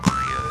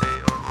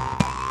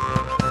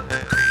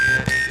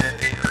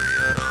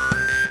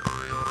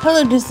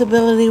Hello,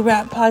 Disability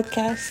Rap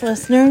Podcast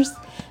listeners.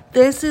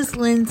 This is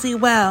Lindsay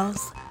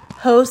Wells,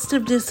 host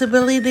of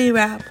Disability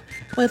Rap,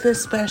 with a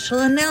special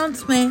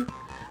announcement.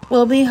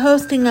 We'll be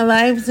hosting a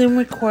live Zoom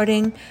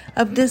recording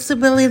of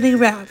Disability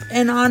Rap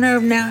in honor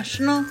of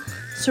National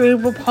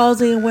Cerebral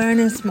Palsy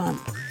Awareness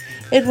Month.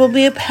 It will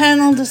be a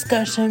panel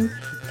discussion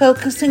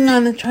focusing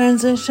on the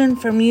transition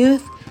from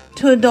youth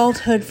to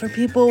adulthood for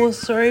people with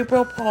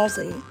cerebral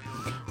palsy.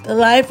 The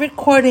live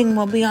recording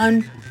will be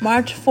on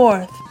March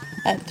 4th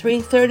at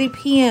 3:30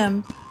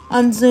 p.m.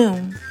 on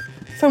Zoom.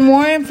 For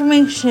more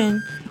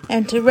information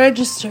and to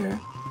register,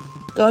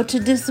 go to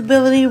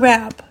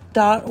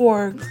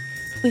disabilityrap.org.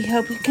 We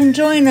hope you can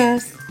join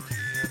us.